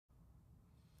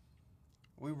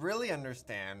we really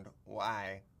understand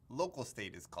why local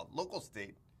state is called local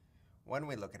state when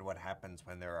we look at what happens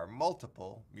when there are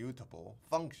multiple mutable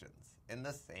functions in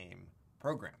the same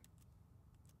program.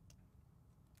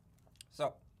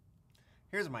 So,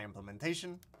 here's my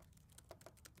implementation.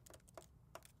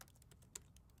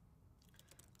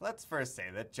 Let's first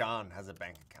say that John has a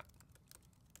bank account,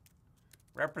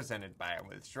 represented by a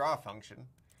withdraw function,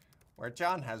 where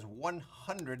John has $100.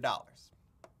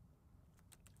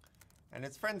 And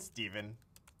his friend Stephen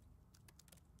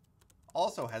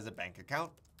also has a bank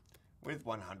account with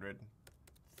 $100,000.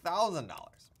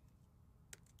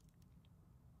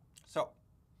 So,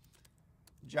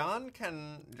 John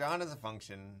is a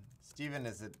function, Stephen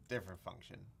is a different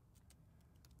function,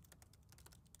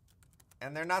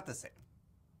 and they're not the same.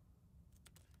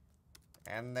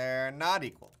 And they're not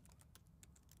equal.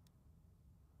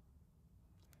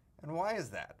 And why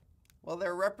is that? Well,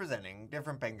 they're representing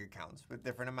different bank accounts with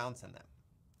different amounts in them.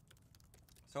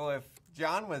 So if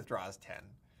John withdraws 10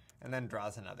 and then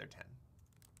draws another 10,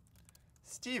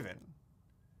 Stephen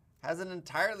has an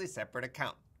entirely separate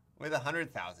account with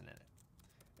 100,000 in it.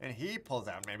 And he pulls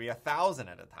out maybe 1,000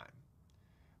 at a time.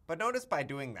 But notice by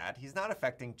doing that, he's not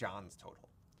affecting John's total.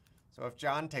 So if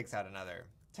John takes out another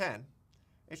 10,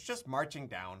 it's just marching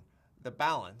down the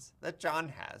balance that John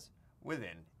has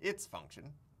within its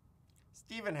function.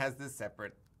 Stephen has this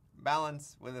separate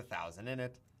balance with 1,000 in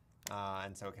it,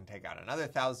 and so it can take out another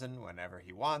 1,000 whenever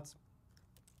he wants.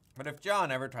 But if John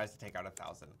ever tries to take out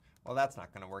 1,000, well, that's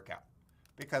not going to work out,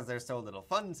 because there's so little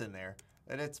funds in there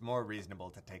that it's more reasonable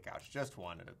to take out just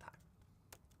one at a time.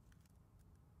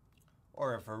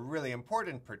 Or if a really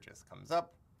important purchase comes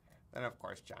up, then of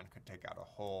course John could take out a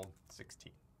whole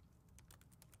 16.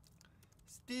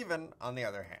 Stephen, on the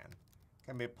other hand,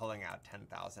 can be pulling out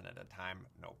 10,000 at a time,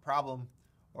 no problem,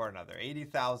 or another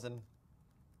 80,000,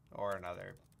 or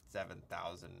another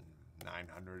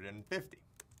 7,950.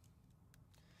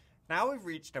 Now we've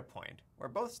reached a point where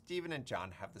both Stephen and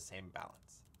John have the same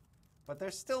balance, but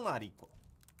they're still not equal,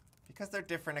 because they're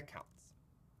different accounts.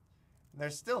 And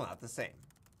they're still not the same.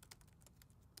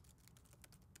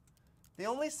 The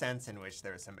only sense in which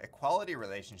there is some equality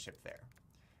relationship there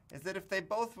is that if they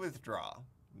both withdraw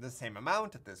the same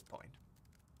amount at this point,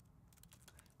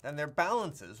 then their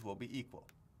balances will be equal.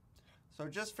 So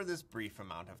just for this brief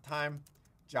amount of time,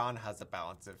 John has a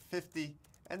balance of 50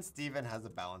 and Stephen has a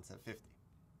balance of 50.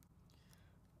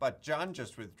 But John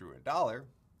just withdrew $1,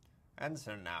 and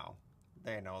so now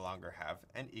they no longer have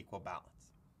an equal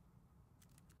balance.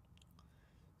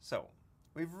 So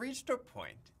we've reached a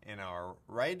point in our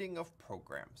writing of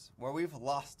programs where we've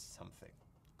lost something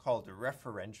called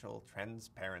referential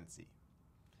transparency.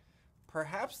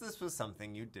 Perhaps this was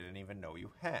something you didn't even know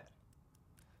you had.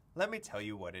 Let me tell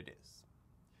you what it is.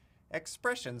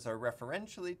 Expressions are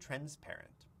referentially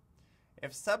transparent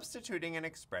if substituting an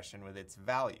expression with its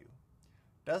value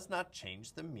does not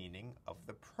change the meaning of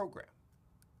the program.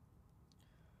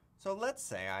 So let's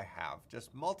say I have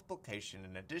just multiplication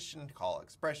and addition call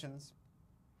expressions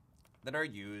that are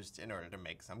used in order to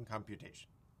make some computation.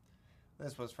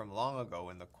 This was from long ago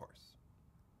in the course.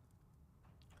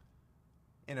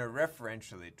 In a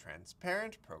referentially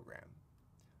transparent program,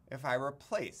 if I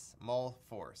replace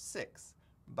mul46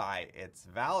 by its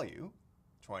value,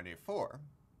 24,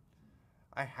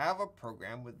 I have a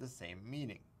program with the same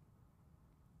meaning.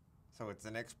 So it's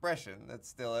an expression that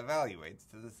still evaluates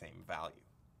to the same value.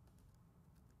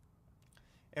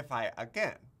 If I,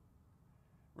 again,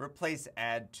 replace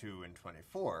add 2 and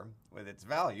 24 with its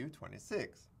value,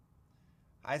 26,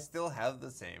 I still have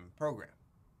the same program.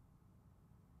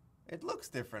 It looks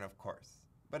different, of course,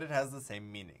 but it has the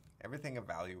same meaning. Everything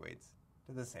evaluates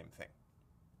to the same thing.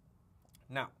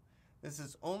 Now, this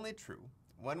is only true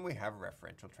when we have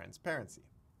referential transparency.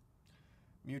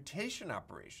 Mutation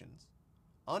operations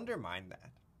undermine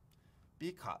that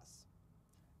because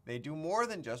they do more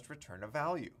than just return a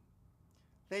value.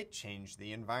 They change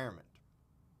the environment.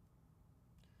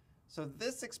 So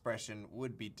this expression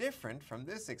would be different from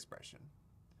this expression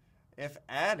if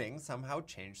adding somehow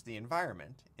changed the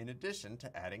environment in addition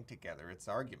to adding together its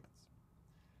arguments.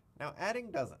 Now,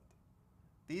 adding doesn't.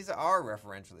 These are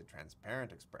referentially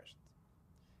transparent expressions.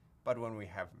 But when we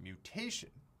have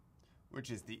mutation, which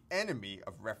is the enemy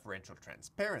of referential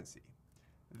transparency,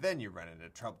 then you run into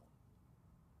trouble.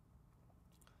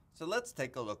 So let's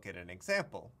take a look at an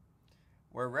example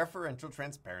where referential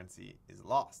transparency is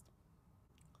lost.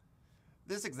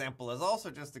 This example is also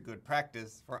just a good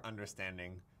practice for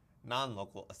understanding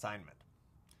non-local assignment.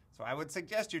 So I would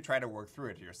suggest you try to work through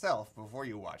it yourself before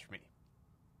you watch me.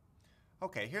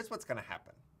 Okay, here's what's going to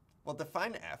happen. We'll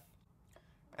define f,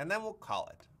 and then we'll call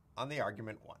it on the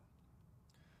argument 1.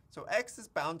 So x is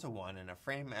bound to 1 in a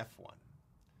frame f1.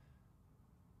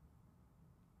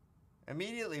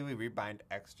 Immediately we rebind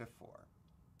x to 4.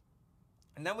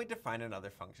 And then we define another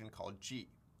function called g,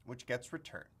 which gets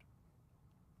returned.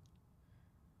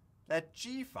 That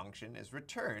g function is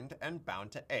returned and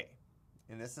bound to a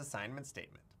in this assignment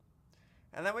statement.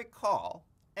 And then we call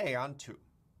a on 2.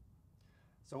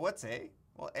 So what's a?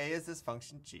 Well, a is this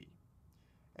function g.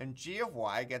 And g of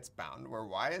y gets bound where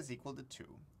y is equal to 2,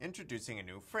 introducing a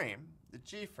new frame, the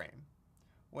g frame,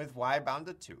 with y bound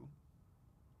to 2,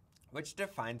 which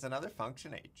defines another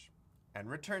function h and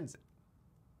returns it.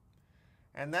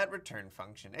 And that return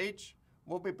function h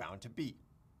will be bound to b,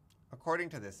 according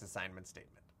to this assignment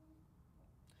statement.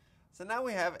 So now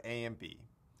we have a and b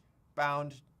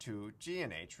bound to g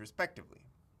and h respectively.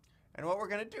 And what we're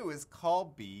going to do is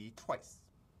call b twice.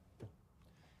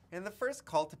 In the first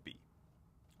call to b,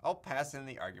 I'll pass in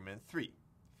the argument 3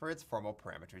 for its formal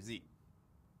parameter z.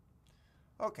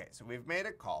 Okay, so we've made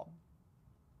a call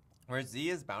where z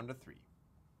is bound to 3,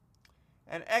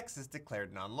 and x is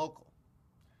declared non-local.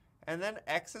 And then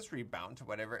x is rebound to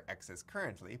whatever x is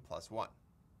currently plus 1.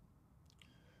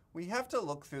 We have to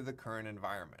look through the current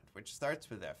environment, which starts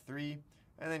with f3,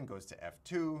 and then goes to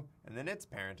f2, and then its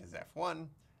parent is f1,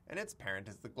 and its parent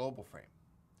is the global frame,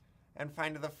 and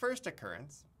find the first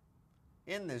occurrence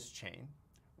in this chain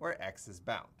where x is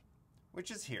bound, which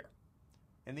is here,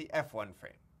 in the f1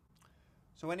 frame.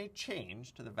 So any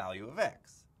change to the value of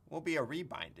x will be a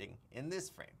rebinding in this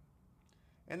frame.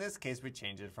 In this case, we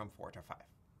change it from 4 to 5.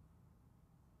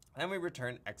 Then we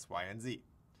return x, y, and z.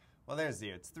 Well, there's z,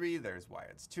 it's 3, there's y,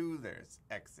 it's 2, there's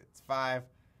x, it's 5,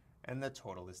 and the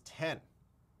total is 10.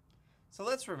 So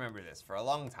let's remember this for a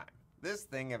long time. This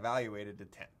thing evaluated to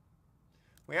 10.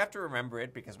 We have to remember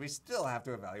it because we still have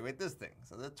to evaluate this thing.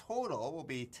 So the total will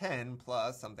be 10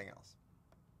 plus something else.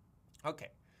 Okay,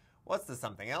 what's the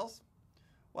something else?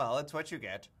 Well, it's what you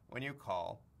get when you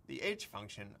call the h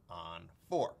function on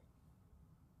 4,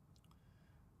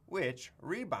 which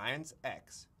rebinds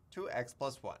x to x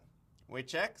plus 1.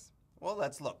 Which x? Well,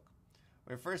 let's look.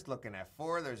 We first look in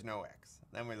f4, there's no x.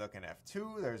 Then we look in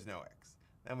f2, there's no x.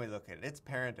 Then we look at its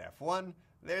parent f1,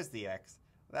 there's the x.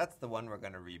 That's the one we're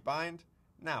going to rebind.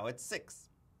 Now it's 6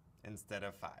 instead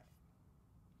of 5.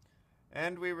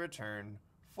 And we return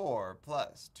 4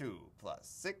 plus 2 plus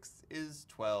 6 is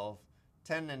 12.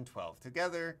 10 and 12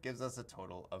 together gives us a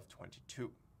total of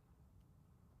 22.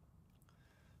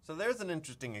 So there's an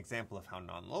interesting example of how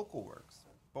non-local works.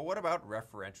 But what about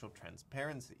referential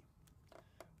transparency?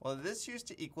 Well, this used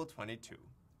to equal 22,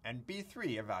 and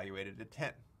b3 evaluated to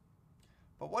 10.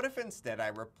 But what if instead I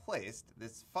replaced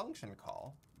this function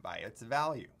call by its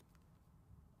value?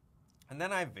 And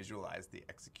then I visualized the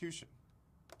execution.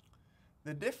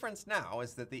 The difference now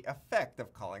is that the effect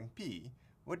of calling b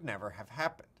would never have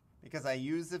happened, because I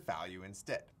use the value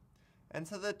instead. And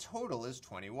so the total is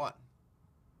 21.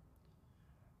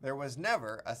 There was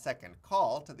never a second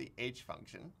call to the h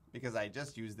function, because I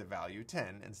just used the value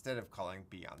 10 instead of calling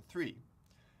b on 3.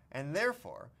 And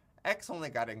therefore, x only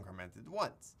got incremented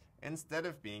once, instead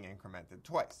of being incremented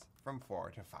twice, from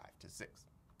 4 to 5 to 6.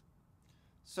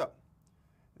 So,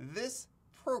 this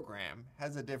program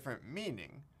has a different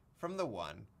meaning from the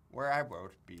one where I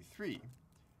wrote b3.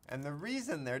 And the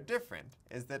reason they're different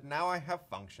is that now I have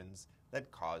functions that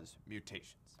cause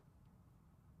mutations.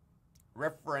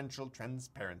 Referential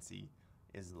transparency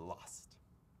is lost.